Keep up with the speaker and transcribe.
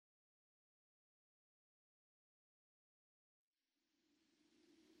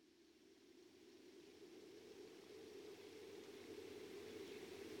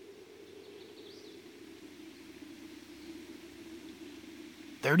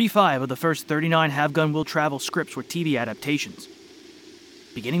35 of the first 39 Have Gun Will Travel scripts were TV adaptations.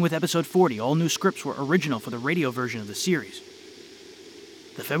 Beginning with episode 40, all new scripts were original for the radio version of the series.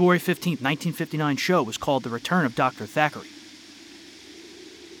 The February 15, 1959 show was called The Return of Dr. Thackeray.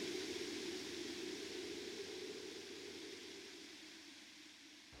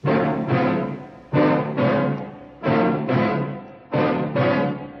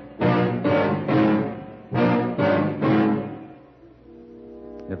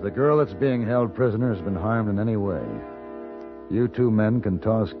 If the girl that's being held prisoner has been harmed in any way, you two men can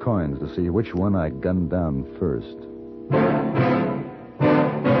toss coins to see which one I gunned down first.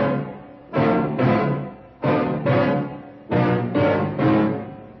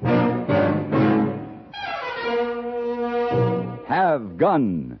 Have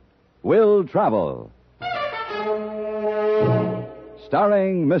Gun Will Travel.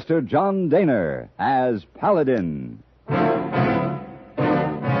 Starring Mr. John Dehner as Paladin.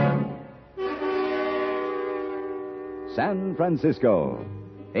 San Francisco,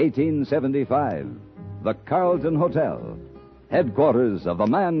 1875. The Carlton Hotel, headquarters of the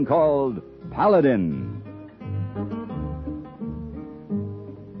man called Paladin.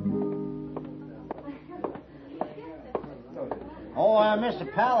 Oh, Mr.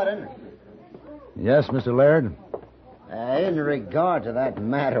 Paladin. Yes, Mr. Laird? In regard to that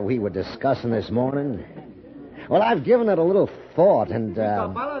matter we were discussing this morning, well, I've given it a little thought and,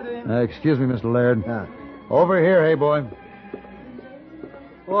 excuse me, Mr. Laird. Over here, hey, boy.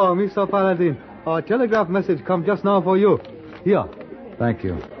 Oh, Mr. Paladin, a telegraph message come just now for you. Here. Thank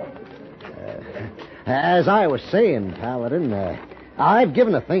you. As I was saying, Paladin, I've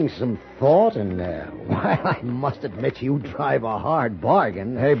given the thing some thought, and, while I must admit you drive a hard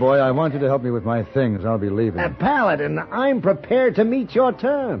bargain... Hey, boy, I want you to help me with my things. I'll be leaving. Paladin, I'm prepared to meet your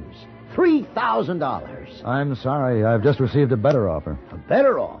terms. $3,000. I'm sorry. I've just received a better offer. A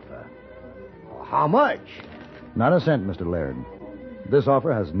better offer? How much? Not a cent, Mr. Laird. This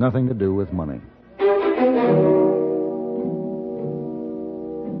offer has nothing to do with money.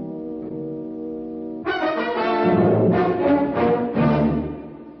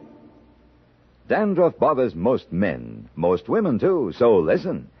 Dandruff bothers most men, most women too, so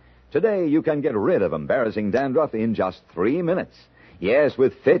listen. Today you can get rid of embarrassing dandruff in just 3 minutes. Yes,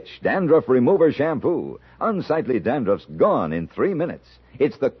 with Fitch Dandruff Remover Shampoo. Unsightly dandruff's gone in 3 minutes.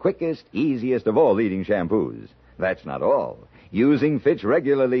 It's the quickest, easiest of all leading shampoos. That's not all. Using Fitch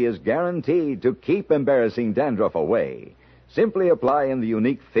regularly is guaranteed to keep embarrassing dandruff away. Simply apply in the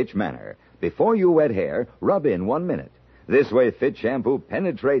unique Fitch manner. Before you wet hair, rub in 1 minute. This way, Fitch shampoo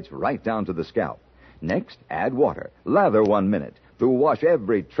penetrates right down to the scalp. Next, add water. Lather 1 minute to wash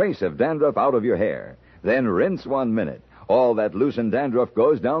every trace of dandruff out of your hair. Then rinse 1 minute. All that loosened dandruff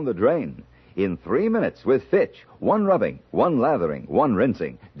goes down the drain. In 3 minutes with Fitch, 1 rubbing, 1 lathering, 1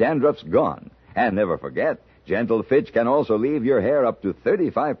 rinsing, dandruff's gone. And never forget, gentle Fitch can also leave your hair up to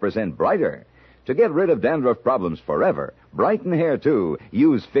 35% brighter. To get rid of dandruff problems forever, brighten hair too,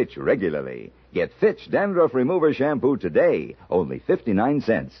 use Fitch regularly. Get Fitch Dandruff Remover Shampoo today, only 59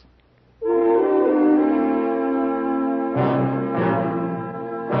 cents.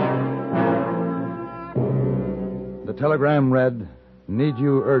 The telegram read, "Need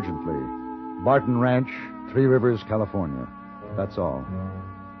you urgently. Barton Ranch, 3 Rivers, California." That's all.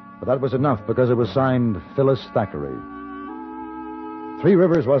 But that was enough because it was signed Phyllis Thackeray. 3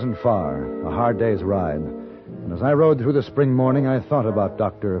 Rivers wasn't far, a hard day's ride. And as I rode through the spring morning, I thought about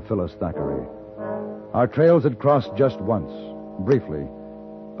Dr. Phyllis Thackeray. Our trails had crossed just once, briefly,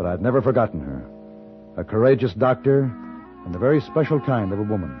 but I'd never forgotten her. A courageous doctor and a very special kind of a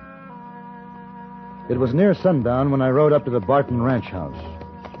woman. It was near sundown when I rode up to the Barton Ranch house.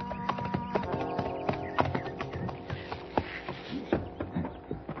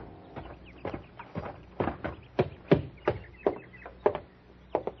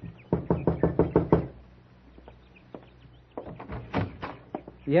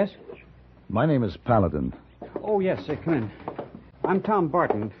 Yes? My name is Paladin. Oh, yes, come in. I'm Tom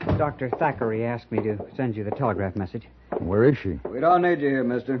Barton. Dr. Thackeray asked me to send you the telegraph message. Where is she? We don't need you here,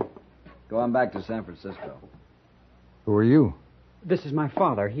 mister. Go on back to San Francisco. Who are you? This is my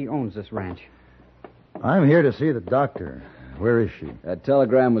father. He owns this ranch. I'm here to see the doctor. Where is she? That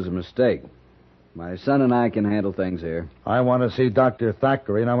telegram was a mistake. My son and I can handle things here. I want to see Dr.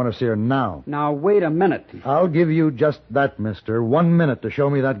 Thackeray, and I want to see her now. Now, wait a minute. I'll give you just that, mister. 1 minute to show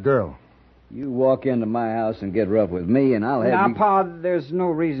me that girl. You walk into my house and get rough with me, and I'll have Now, you... Pa, there's no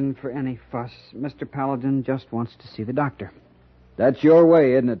reason for any fuss. Mr. Paladin just wants to see the doctor. That's your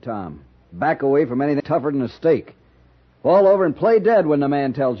way, isn't it, Tom? Back away from anything tougher than a steak. Fall over and play dead when the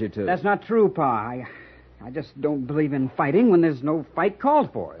man tells you to. That's not true, Pa. I just don't believe in fighting when there's no fight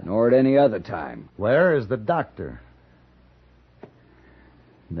called for. Nor at any other time. Where is the doctor?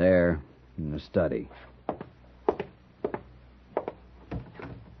 There, in the study.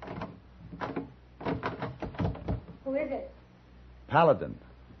 Who is it? Paladin.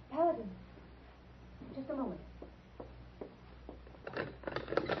 Paladin. Just a moment.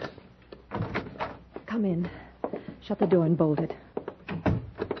 Come in. Shut the door and bolt it.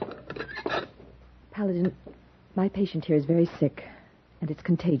 Paladin, my patient here is very sick, and it's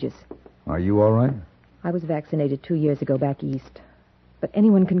contagious. Are you all right? I was vaccinated 2 years ago back east, but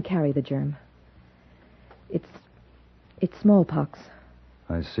anyone can carry the germ. It's smallpox.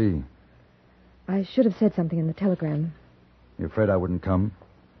 I see. I should have said something in the telegram. You afraid I wouldn't come?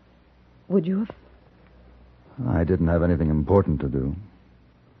 Would you have? I didn't have anything important to do.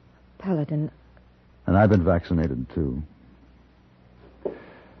 Paladin, And I've been vaccinated, too.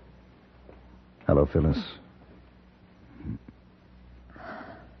 Hello, Phyllis.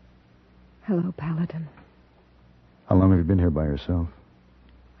 hello, Paladin. How long have you been here by yourself?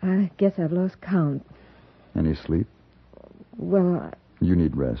 I guess I've lost count. Any sleep? Well, You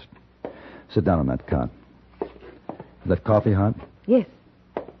need rest. Sit down on that cot. Is that coffee hot? yes.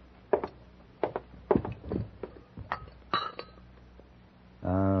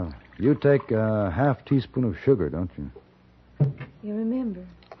 You take a half teaspoon of sugar, don't you? You remember.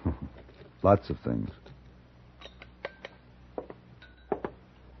 Lots of things.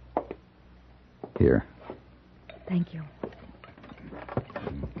 Here. Thank you.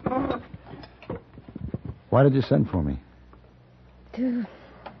 Why did you send for me? To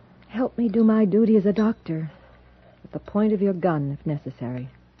help me do my duty as a doctor. At the point of your gun, if necessary.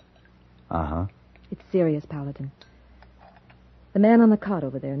 Uh-huh. It's serious, Paladin. The man on the cot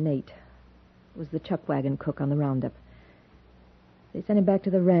over there, Nate, was the chuck wagon cook on the roundup. They sent him back to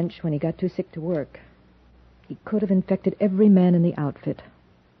the ranch when he got too sick to work. He could have infected every man in the outfit.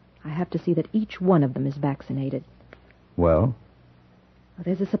 I have to see that each one of them is vaccinated. Well?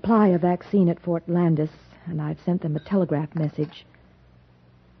 There's a supply of vaccine at Fort Landis, and I've sent them a telegraph message.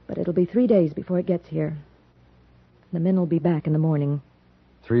 But it'll be 3 days before it gets here. The men will be back in the morning.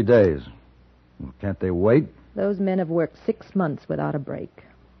 3 days. Well, can't they wait? Those men have worked 6 months without a break.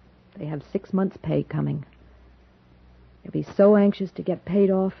 They have 6 months' pay coming. They'll be so anxious to get paid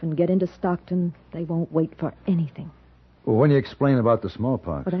off and get into Stockton, they won't wait for anything. Well, when you explain about the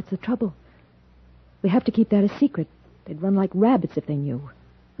smallpox... Well, that's the trouble. We have to keep that a secret. They'd run like rabbits if they knew.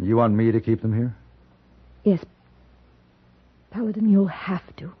 You want me to keep them here? Yes. Paladin, you'll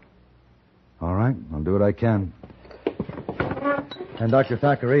have to. All right, I'll do what I can. And Dr.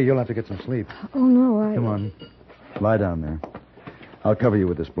 Thackeray, you'll have to get some sleep. Oh, no, Come on. Lie down there. I'll cover you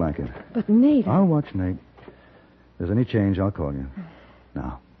with this blanket. But, Nate... I'll watch Nate. If there's any change, I'll call you.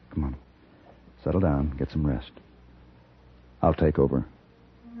 Now, come on. Settle down. Get some rest. I'll take over.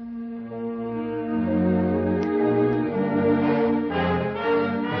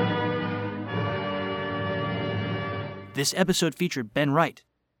 This episode featured Ben Wright,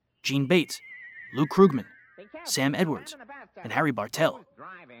 Gene Bates, Lou Krugman, Sam Edwards, and Harry Bartell.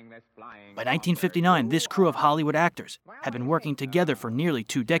 By 1959, this crew of Hollywood actors had been working together for nearly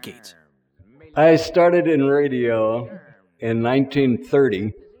 2 decades. I started in radio in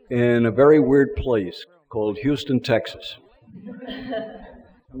 1930 in a very weird place called Houston, Texas.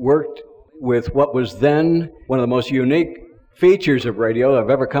 Worked with what was then one of the most unique features of radio I've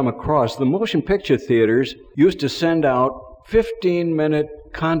ever come across. The motion picture theaters used to send out 15-minute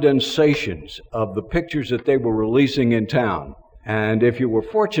condensations of the pictures that they were releasing in town. And if you were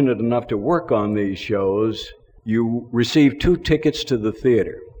fortunate enough to work on these shows, you received 2 tickets to the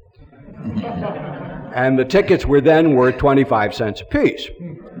theater. And the tickets were then worth 25 cents apiece.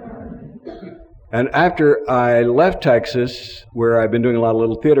 And after I left Texas, where I've been doing a lot of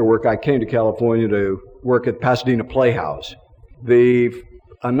little theater work, I came to California to work at Pasadena Playhouse. The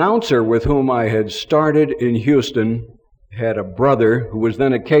announcer with whom I had started in Houston had a brother who was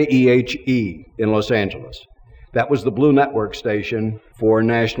then at KEHE in Los Angeles. That was the Blue Network station for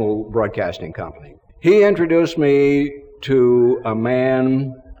National Broadcasting Company. He introduced me to a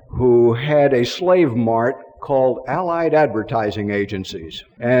man who had a slave mart called Allied Advertising Agencies.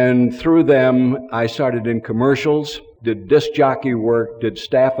 And through them, I started in commercials, did disc jockey work, did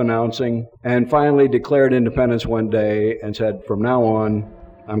staff announcing, and finally declared independence one day and said, from now on,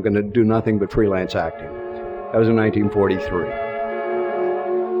 I'm going to do nothing but freelance acting. That was in 1943.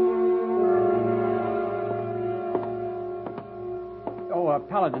 Oh,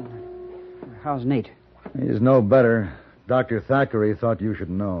 Paladin, how's Nate? He's no better. Dr. Thackeray thought you should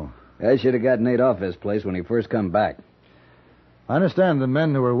know. I should have got Nate off this place when he first come back. I understand the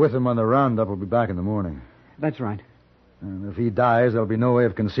men who were with him on the roundup will be back in the morning. That's right. And if he dies, there'll be no way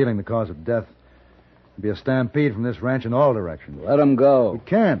of concealing the cause of death. There'll be a stampede from this ranch in all directions. Let him go. We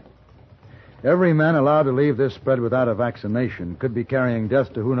can't. Every man allowed to leave this spread without a vaccination could be carrying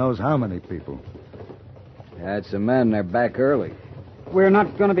death to who knows how many people. Had some men. They're back early. We're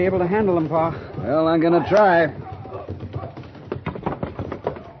not going to be able to handle them, Pa. Well, I'm going to try.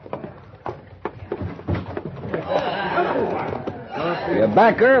 You're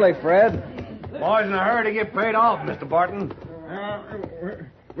back early, Fred. Boys in a hurry to get paid off, Mr. Barton.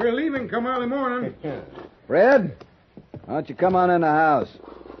 We're leaving come early morning. Fred, why don't you come on in the house?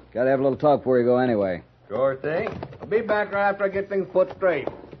 Got to have a little talk before you go anyway. Sure thing. I'll be back right after I get things put straight.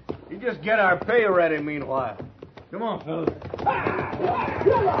 You just get our pay ready meanwhile. Come on, fellas.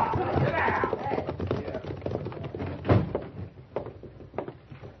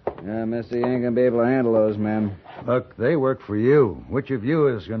 Yeah, Missy ain't going to be able to handle those men. Look, they work for you. Which of you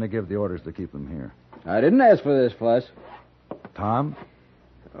is going to give the orders to keep them here? I didn't ask for this fuss. Tom?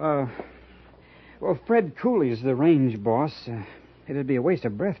 Well, Fred Cooley's the range boss. It'd be a waste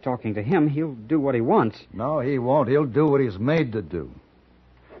of breath talking to him. He'll do what he wants. No, he won't. He'll do what he's made to do.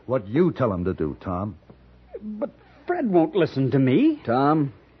 What you tell him to do, Tom. But Fred won't listen to me.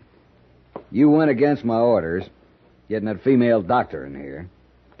 Tom, you went against my orders, getting that female doctor in here,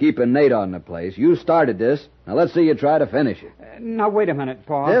 keeping Nate on the place. You started this. Now let's see you try to finish it. Now, wait a minute,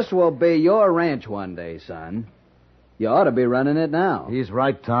 Pa. This will be your ranch one day, son. You ought to be running it now. He's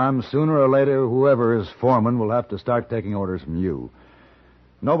right, Tom. Sooner or later, whoever is foreman will have to start taking orders from you.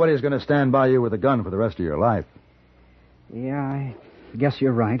 Nobody's going to stand by you with a gun for the rest of your life. Yeah, I guess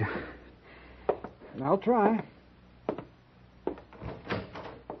you're right. I'll try.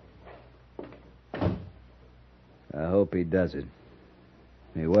 I hope he does it.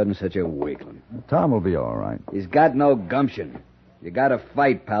 He wasn't such a weakling. Tom will be all right. He's got no gumption. You gotta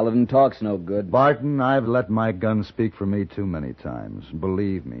fight, Paladin. Talk's no good. Barton, I've let my gun speak for me too many times.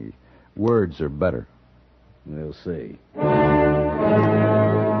 Believe me, words are better. We'll see.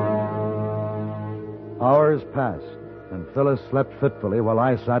 Hours passed, and Phyllis slept fitfully while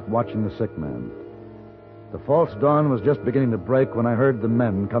I sat watching the sick man. The false dawn was just beginning to break when I heard the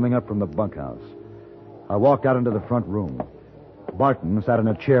men coming up from the bunkhouse. I walked out into the front room. Barton sat in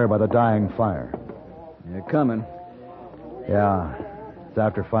a chair by the dying fire. They're coming. Yeah, it's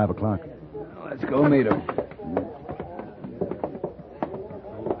after 5 o'clock. Let's go meet them.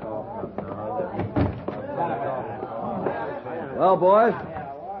 Well, boys.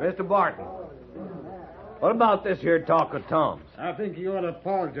 Mr. Barton, what about this here talk of Tom's? I think you ought to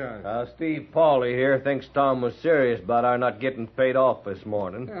apologize. Steve Pauly here thinks Tom was serious about our not getting paid off this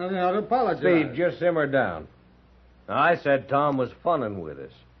morning. You ought to apologize. Steve, just simmer down. Now, I said Tom was funning with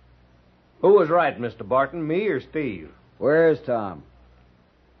us. Who was right, Mr. Barton, me or Steve? Where's Tom?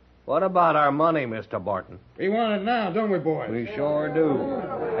 What about our money, Mr. Barton? We want it now, don't we, boys? We sure do.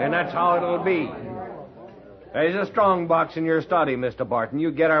 And that's how it'll be. There's a strong box in your study, Mr. Barton.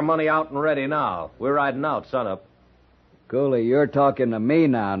 You get our money out and ready now. We're riding out sunup. Cooley, you're talking to me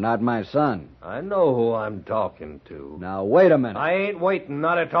now, not my son. I know who I'm talking to. Now, wait a minute. I ain't waiting,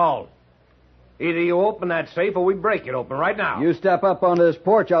 not at all. Either you open that safe or we break it open right now. You step up onto this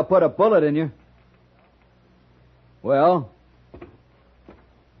porch, I'll put a bullet in you. Well?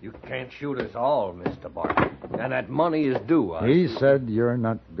 You can't shoot us all, Mr. Barton. And that money is due. He said you're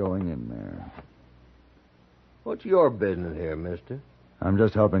not going in there. What's your business here, mister? I'm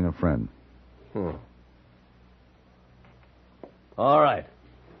just helping a friend. All right.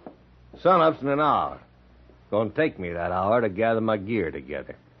 Sunup's in an hour. It's going to take me that hour to gather my gear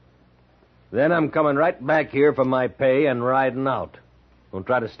together. Then I'm coming right back here for my pay and riding out. Don't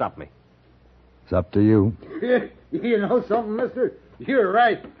try to stop me. It's up to you. You know something, mister? You're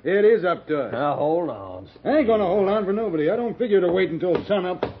right. It is up to us. Now, hold on. I ain't gonna hold on for nobody. I don't figure to wait until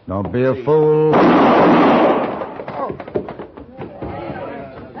sunup. Don't be a fool.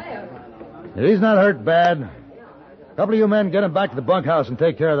 He's not hurt bad. A couple of you men get him back to the bunkhouse and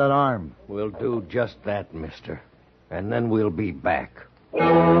take care of that arm. We'll do just that, mister. And then we'll be back.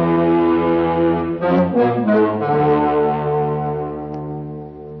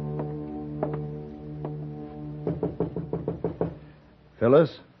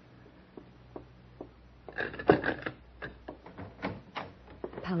 Phyllis?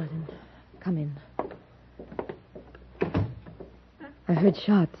 Paladin, come in. I heard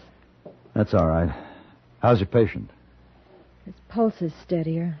shots. That's all right. How's your patient? His pulse is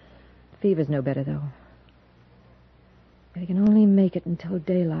steadier. Fever's no better, though. If he can only make it until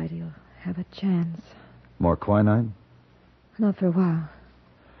daylight, he'll have a chance. More quinine? Not for a while.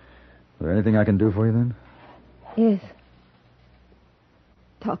 Is there anything I can do for you, then? Yes.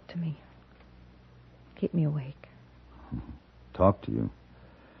 Talk to me. Keep me awake. Talk to you.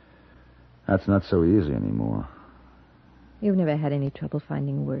 That's not so easy anymore. You've never had any trouble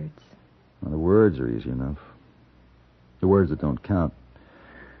finding words. Well, the words are easy enough. The words that don't count.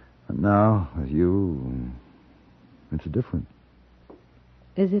 But now, with you, it's different.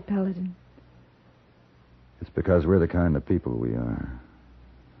 Is it, Paladin? It's because we're the kind of people we are.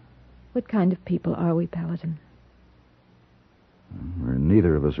 What kind of people are we, Paladin? We're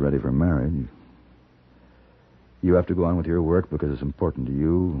neither of us ready for marriage. You have to go on with your work because it's important to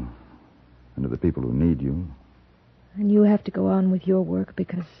you and to the people who need you. And you have to go on with your work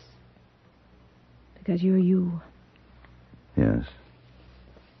because you're you. Yes.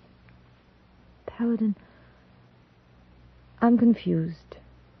 Paladin, I'm confused.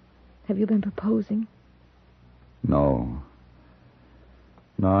 Have you been proposing? No.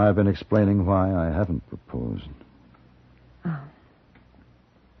 No, I've been explaining why I haven't proposed. Oh.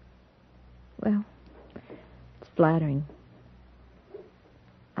 Well, it's flattering.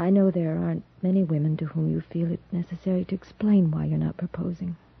 I know there aren't many women to whom you feel it necessary to explain why you're not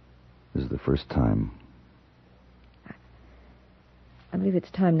proposing. This is the first time. I believe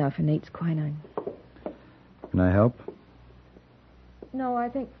it's time now for Nate's quinine. Can I help? No, I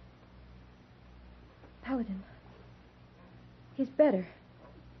think... Paladin. He's better.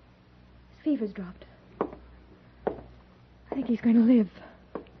 His fever's dropped. I think he's going to live.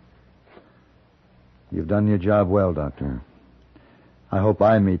 You've done your job well, Doctor. I hope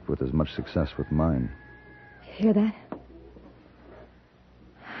I meet with as much success with mine. Hear that?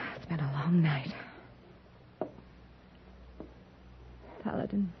 It's been a long night.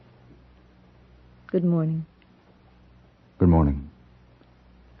 Paladin. Good morning. Good morning.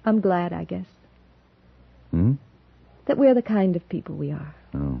 I'm glad, I guess. Hmm? That we're the kind of people we are.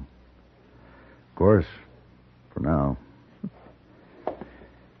 Oh. Of course. For now.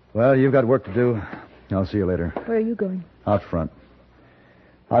 Well, you've got work to do. I'll see you later. Where are you going? Out front.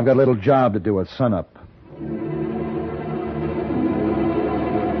 I've got a little job to do at sunup.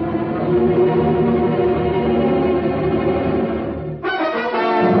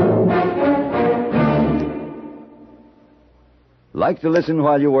 Like to listen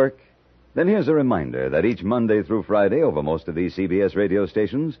while you work? Then here's a reminder that each Monday through Friday over most of these CBS radio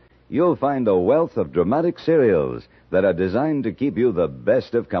stations, you'll find a wealth of dramatic serials that are designed to keep you the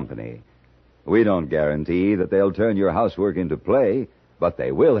best of company. We don't guarantee that they'll turn your housework into play, but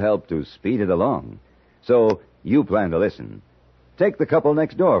they will help to speed it along. So you plan to listen. Take The Couple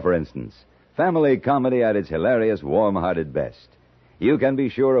Next Door, for instance. Family comedy at its hilarious, warm-hearted best. You can be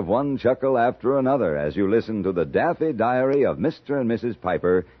sure of one chuckle after another as you listen to the daffy diary of Mr. and Mrs.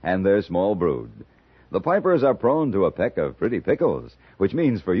 Piper and their small brood. The Pipers are prone to a peck of pretty pickles, which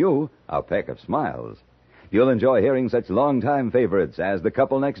means for you, a peck of smiles. You'll enjoy hearing such longtime favorites as The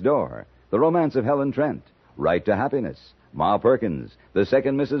Couple Next Door, The Romance of Helen Trent, Right to Happiness, Ma Perkins, The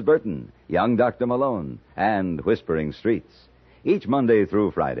Second Mrs. Burton, Young Dr. Malone, and Whispering Streets. Each Monday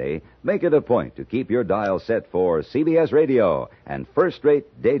through Friday, make it a point to keep your dial set for CBS Radio and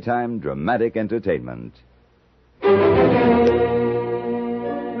first-rate daytime dramatic entertainment.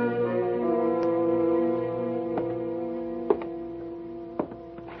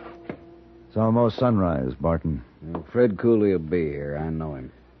 It's almost sunrise, Barton. Fred Cooley will be here. I know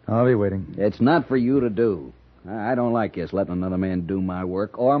him. I'll be waiting. It's not for you to do. I don't like this letting another man do my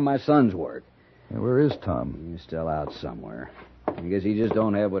work or my son's work. Hey, where is Tom? He's still out somewhere. I guess he just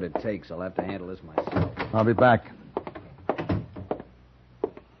don't have what it takes. I'll have to handle this myself. I'll be back.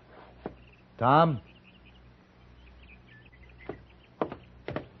 Tom?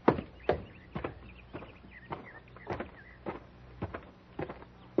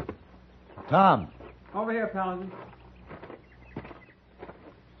 Tom? Over here, Paladin.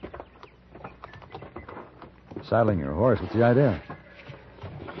 Saddling your horse. What's the idea?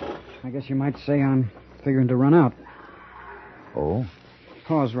 I guess you might say I'm figuring to run out. Oh?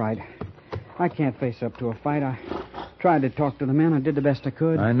 Paul's right. I can't face up to a fight. I tried to talk to the men. I did the best I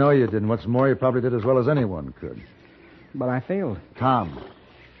could. I know you did. And what's more, you probably did as well as anyone could. But I failed. Tom,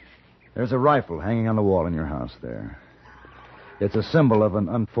 there's a rifle hanging on the wall in your house there. It's a symbol of an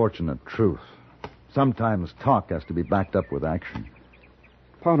unfortunate truth. Sometimes talk has to be backed up with action.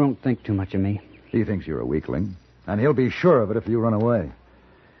 Paul don't think too much of me. He thinks you're a weakling, and he'll be sure of it if you run away.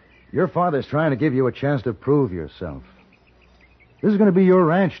 Your father's trying to give you a chance to prove yourself. This is going to be your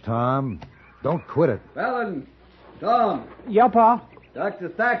ranch, Tom. Don't quit it. Paladin! Tom! Yeah, Pa? Dr.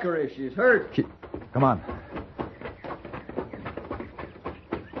 Thackeray, she's hurt. Come on.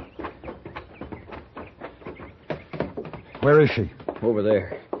 Where is she? Over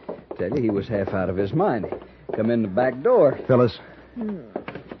there. Tell you, he was half out of his mind. Come in the back door. Phyllis.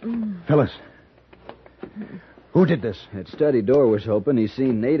 Phyllis. Who did this? That study door was open. He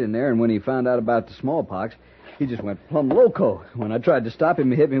seen Nate in there, and when he found out about the smallpox, he just went plumb loco. When I tried to stop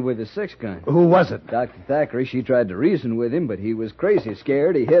him, he hit me with his 6-gun. Who was it? Dr. Thackeray, she tried to reason with him, but he was crazy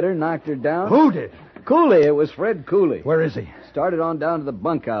scared. He hit her, knocked her down. Who did? Cooley. It was Fred Cooley. Where is he? Started on down to the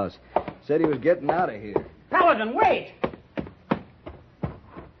bunkhouse. Said he was getting out of here. Paladin, wait!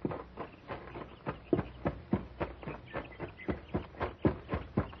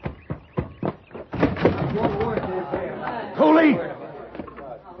 Cooley!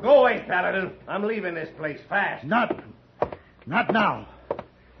 Go away, Paladin. I'm leaving this place fast. Not now.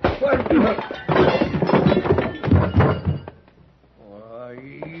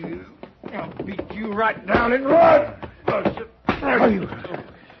 I'll beat you right down and run. You...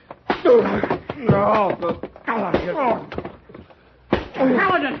 No. Paladin!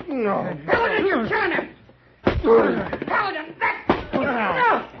 No. Paladin, you're killing him! Paladin,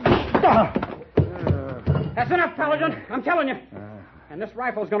 that's enough, Paladin. I'm telling you. And this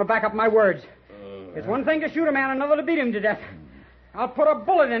rifle's going to back up my words. It's one thing to shoot a man, another to beat him to death. I'll put a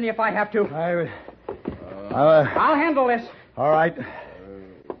bullet in you if I have to. I'll handle this. All right.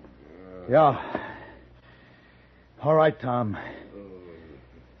 Yeah. All right, Tom.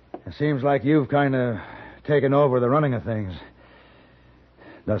 It seems like you've kind of taken over the running of things,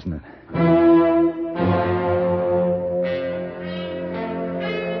 doesn't it?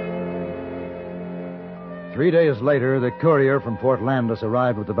 3 days later, the courier from Fort Landis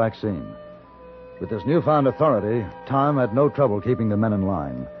arrived with the vaccine. With this newfound authority, Tom had no trouble keeping the men in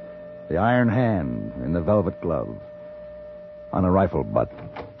line. The iron hand in the velvet glove on a rifle butt.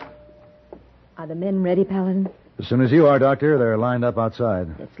 Are the men ready, Paladin? As soon as you are, Doctor, they're lined up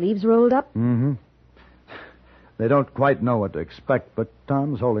outside. The sleeves rolled up? Mm-hmm. They don't quite know what to expect, but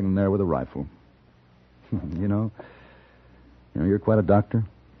Tom's holding them there with a rifle. You know, you're quite a doctor.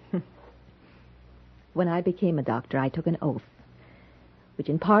 When I became a doctor, I took an oath, which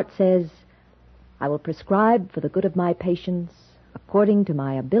in part says, I will prescribe for the good of my patients according to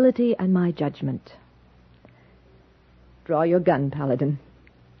my ability and my judgment. Draw your gun, Paladin,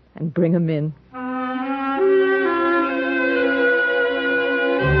 and bring 'em in.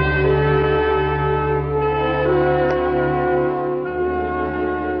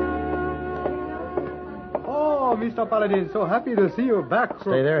 Oh, Mr. Paladin, so happy to see you back.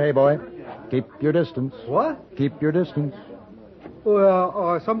 Stay there, hey boy. Keep your distance. What? Keep your distance.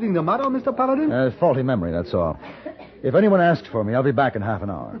 Something the matter, Mr. Paladin? Faulty memory, that's all. If anyone asks for me, I'll be back in half an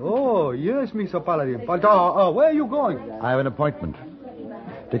hour. Oh, yes, Mr. Paladin. But where are you going? I have an appointment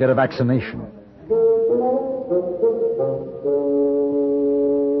to get a vaccination.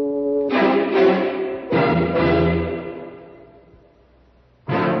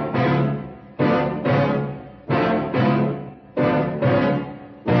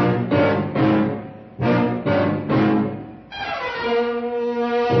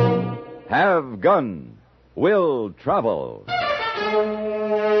 Have Gun Will Travel.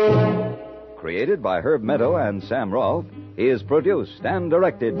 Created by Herb Meadow and Sam Rolfe, is produced and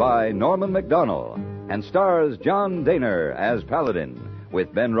directed by Norman McDonnell and stars John Daner as Paladin,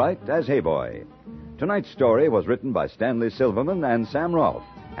 with Ben Wright as Hayboy. Tonight's story was written by Stanley Silverman and Sam Rolfe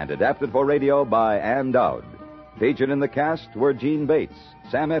and adapted for radio by Ann Dowd. Featured in the cast were Gene Bates,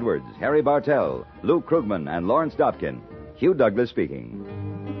 Sam Edwards, Harry Bartell, Lou Krugman, and Lawrence Dobkin. Hugh Douglas speaking.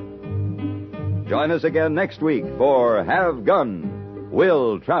 Join us again next week for Have Gun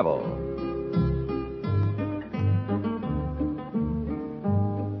Will Travel.